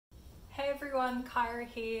everyone, Kyra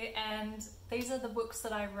here, and these are the books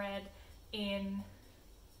that I read in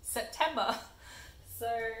September. So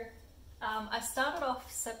I started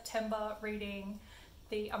off September reading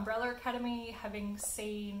The Umbrella Academy, having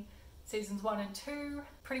seen seasons 1 and 2.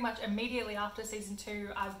 Pretty much immediately after season 2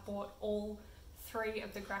 I bought all 3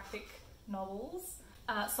 of the graphic novels.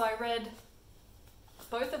 So I read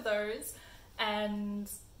both of those and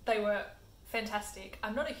they were fantastic.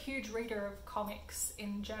 I'm not a huge reader of comics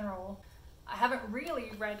in general. I haven't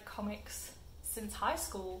really read comics since high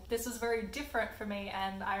school. This was very different for me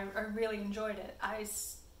and I really enjoyed it. I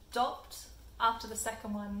stopped after the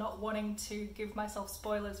second one, not wanting to give myself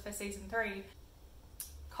spoilers for season 3.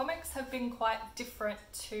 Comics have been quite different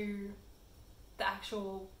to the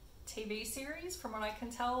actual TV series from what I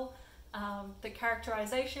can tell. The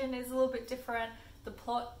characterization is a little bit different. The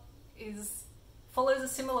plot follows a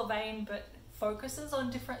similar vein but focuses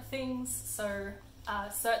on different things. So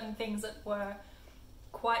certain things that were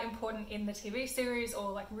quite important in the TV series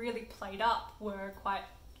or like really played up were quite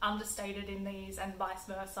understated in these and vice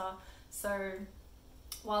versa. So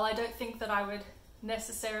while I don't think that I would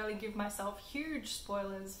necessarily give myself huge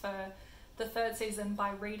spoilers for the 3rd season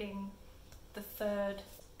by reading the 3rd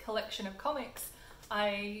collection of comics,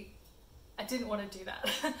 I didn't want to do that.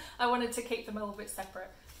 I wanted to keep them a little bit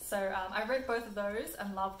separate. So I read both of those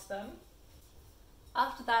and loved them.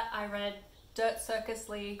 After that I read Dirt Circus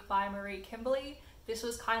League by Maree Kimberley. This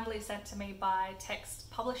was kindly sent to me by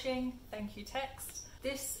Text Publishing. Thank you, Text.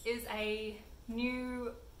 This is a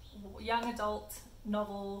new young adult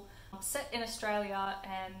novel set in Australia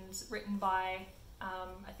and written by,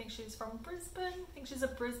 I think she's from Brisbane. I think she's a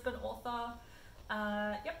Brisbane author.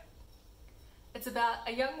 Yep. It's about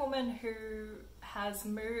a young woman who has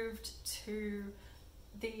moved to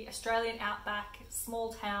the Australian outback,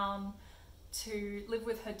 small town, to live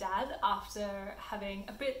with her dad after having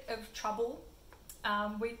a bit of trouble.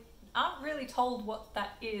 We aren't really told what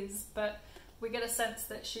that is, but we get a sense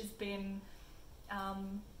that she's been,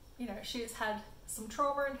 you know, she's had some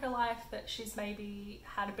trauma in her life, that she's maybe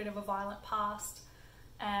had a bit of a violent past,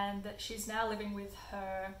 and that she's now living with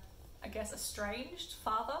her, I guess, estranged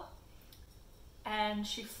father. And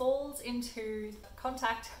she falls into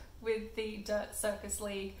contact with the Dirt Circus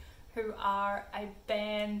League, who are a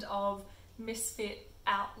band of misfit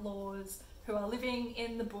outlaws who are living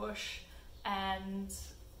in the bush, and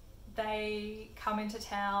they come into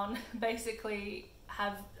town, basically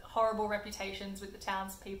have horrible reputations with the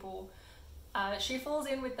townspeople. She falls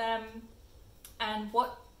in with them, and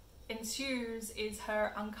what ensues is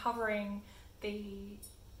her uncovering the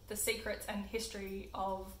secrets and history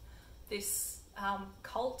of this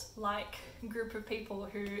cult-like group of people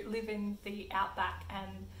who live in the outback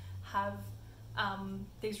and have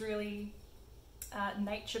these really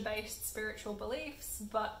nature-based spiritual beliefs,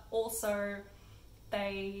 but also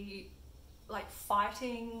they like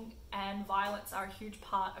fighting and violence are a huge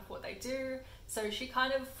part of what they do. So she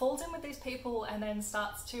kind of falls in with these people and then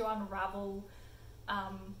starts to unravel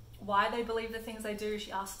why they believe the things they do.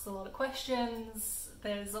 She asks a lot of questions.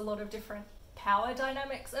 There's a lot of different power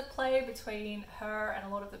dynamics at play between her and a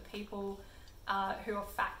lot of the people who are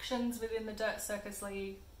factions within the Dirt Circus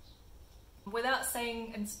League. Without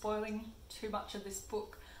saying and spoiling too much of this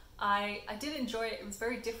book, I did enjoy it. It was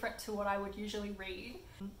very different to what I would usually read.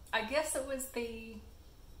 I guess it was the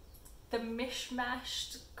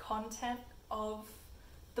mishmashed content of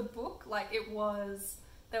the book. Like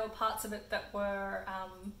there were parts of it that were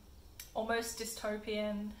almost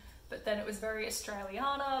dystopian, but then it was very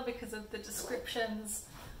Australiana because of the descriptions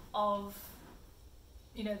of,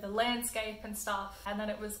 you know, the landscape and stuff. And then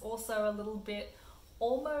it was also a little bit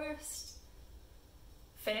almost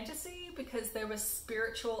fantasy because there were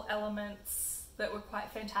spiritual elements that were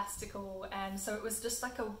quite fantastical, and so it was just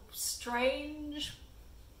like a strange,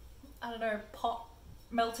 I don't know,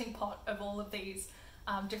 melting pot of all of these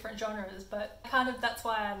different genres. But kind of that's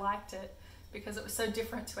why I liked it, because it was so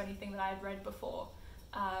different to anything that I had read before.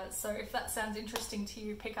 So if that sounds interesting to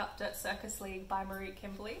you, pick up Dirt Circus League by Maree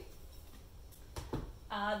Kimberley.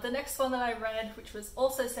 The next one that I read, which was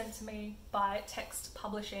also sent to me by Text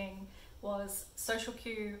Publishing, was Social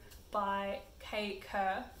Cue by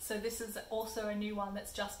Kerr. So this is also a new one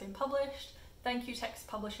that's just been published. Thank you, Text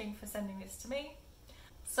Publishing, for sending this to me.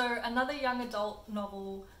 So another young adult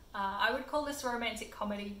novel. I would call this a romantic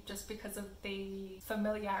comedy just because of the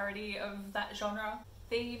familiarity of that genre.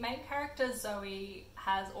 The main character, Zoe,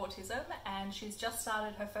 has autism and she's just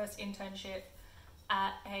started her first internship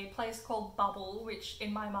at a place called Bubble, which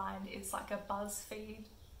in my mind is like a BuzzFeed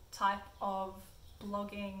type of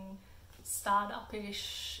blogging,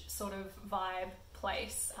 startup-ish sort of vibe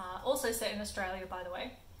place. Also set in Australia, by the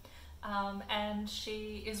way. and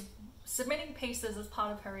she is submitting pieces as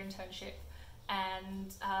part of her internship,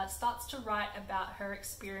 and starts to write about her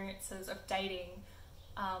experiences of dating,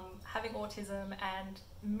 having autism, and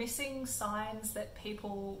missing signs that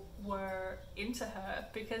people were into her,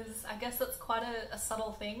 because I guess that's quite a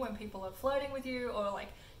subtle thing when people are flirting with you, or like,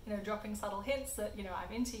 you know, dropping subtle hints that, you know,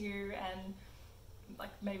 I'm into you and like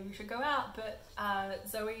maybe we should go out. But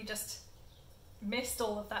Zoe just missed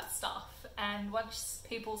all of that stuff, and once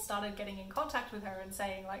people started getting in contact with her and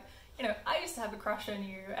saying like, you know, I used to have a crush on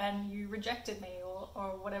you and you rejected me,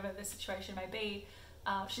 or whatever the situation may be,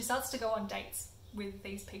 she starts to go on dates with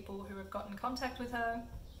these people who have got in contact with her,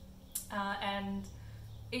 and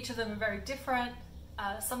each of them are very different.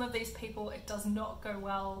 Some of these people, it does not go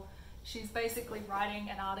well. She's basically writing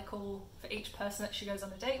an article for each person that she goes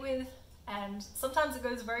on a date with, and sometimes it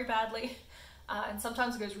goes very badly, and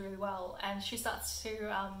sometimes it goes really well, and she starts to,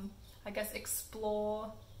 I guess,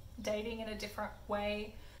 explore dating in a different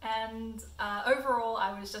way. And overall,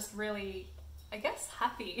 I was just really, I guess,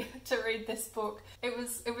 happy to read this book. It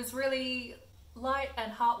was really light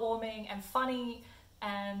and heartwarming and funny,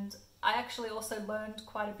 and I actually also learned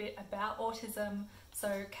quite a bit about autism.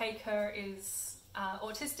 So Kerr is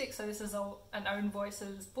autistic, so this is an Own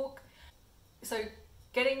Voices book. So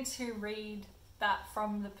getting to read that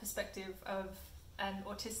from the perspective of an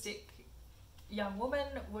autistic young woman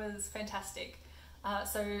was fantastic.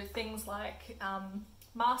 So things like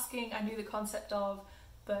masking, I knew the concept of,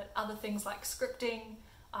 but other things like scripting,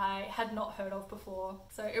 I had not heard of before.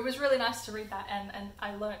 So it was really nice to read that, and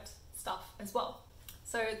I learnt stuff as well.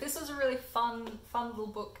 So this was a really fun little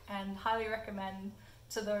book, and highly recommend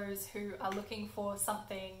to those who are looking for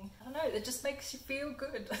something, I don't know, that just makes you feel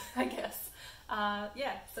good, I guess.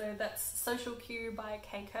 Yeah, so that's Social Cue by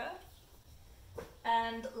Kerr.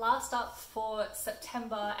 And last up for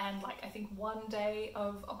September, and like I think one day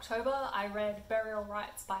of October, I read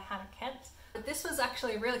Rites by Hannah Kent. This was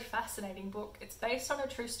actually a really fascinating book. It's based on a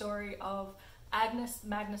true story of Agnes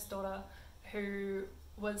Magnusdóttir, who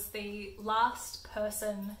was the last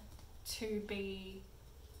person to be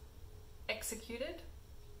executed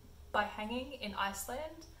by hanging in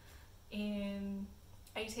Iceland in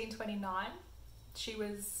 1829. She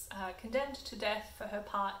was condemned to death for her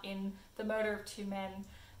part in the murder of two men,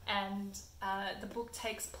 and the book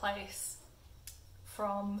takes place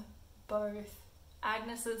from both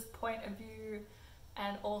Agnes's point of view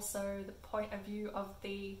and also the point of view of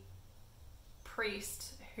the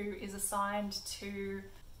priest who is assigned to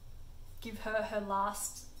give her her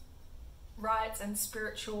last rites and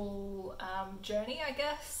spiritual journey, I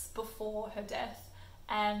guess, before her death,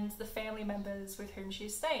 and the family members with whom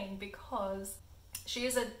she's staying, because she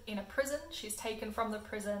is in a prison. She's taken from the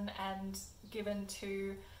prison and given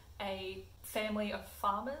to a family of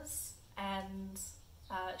farmers, and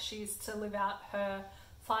she's to live out her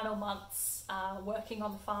final months working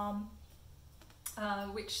on the farm,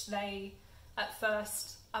 which they at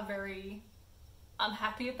first are very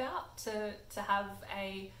unhappy about, to have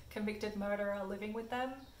a convicted murderer living with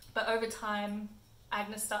them. But over time,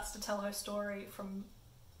 Agnes starts to tell her story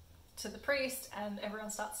to the priest, and everyone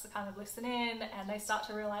starts to kind of listen in, and they start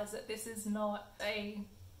to realize that this is not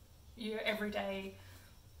your everyday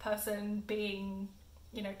person being,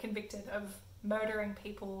 you know, convicted of murdering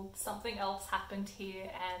people. Something else happened here,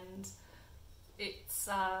 and it's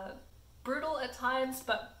brutal at times,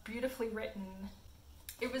 but beautifully written.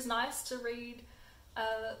 It was nice to read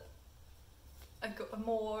a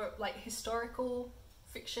more like historical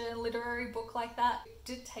fiction literary book like that. It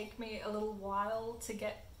did take me a little while to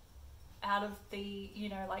get out of the, you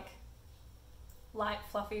know, like light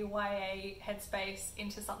fluffy YA headspace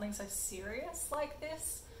into something so serious like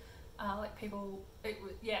this. Like people,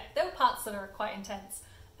 yeah, there were parts that are quite intense,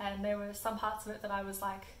 and there were some parts of it that I was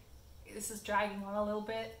like, this is dragging on a little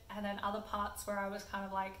bit, and then other parts where I was kind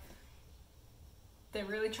of like, they're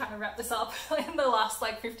really trying to wrap this up in the last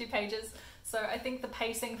like 50 pages. So I think the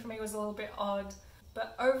pacing for me was a little bit odd,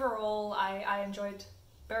 but overall I enjoyed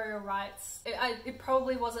Rites. It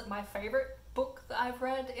probably wasn't my favourite book that I've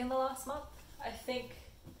read in the last month. I think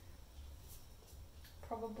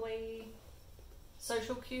probably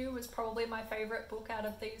Social Cue was probably my favourite book out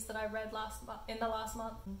of these that I read in the last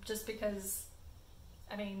month, just because,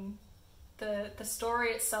 I mean, the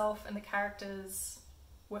story itself and the characters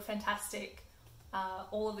were fantastic.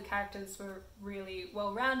 All of the characters were really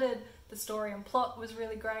well rounded. The story and plot was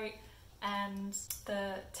really great, and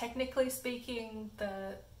technically speaking,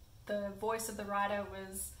 the voice of the writer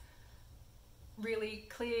was really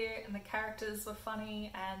clear, and the characters were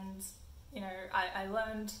funny, and you know, I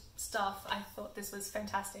learned stuff. I thought this was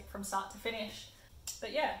fantastic from start to finish.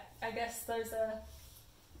 But yeah, I guess those are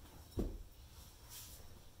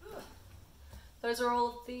those are all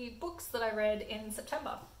of the books that I read in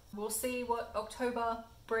September. We'll see what October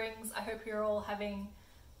brings. I hope you're all having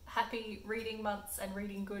happy reading months and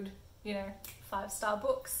reading good, you know, 5-star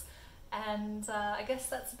books. And I guess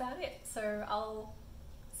that's about it. So I'll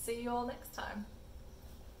see you all next time.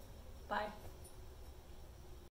 Bye.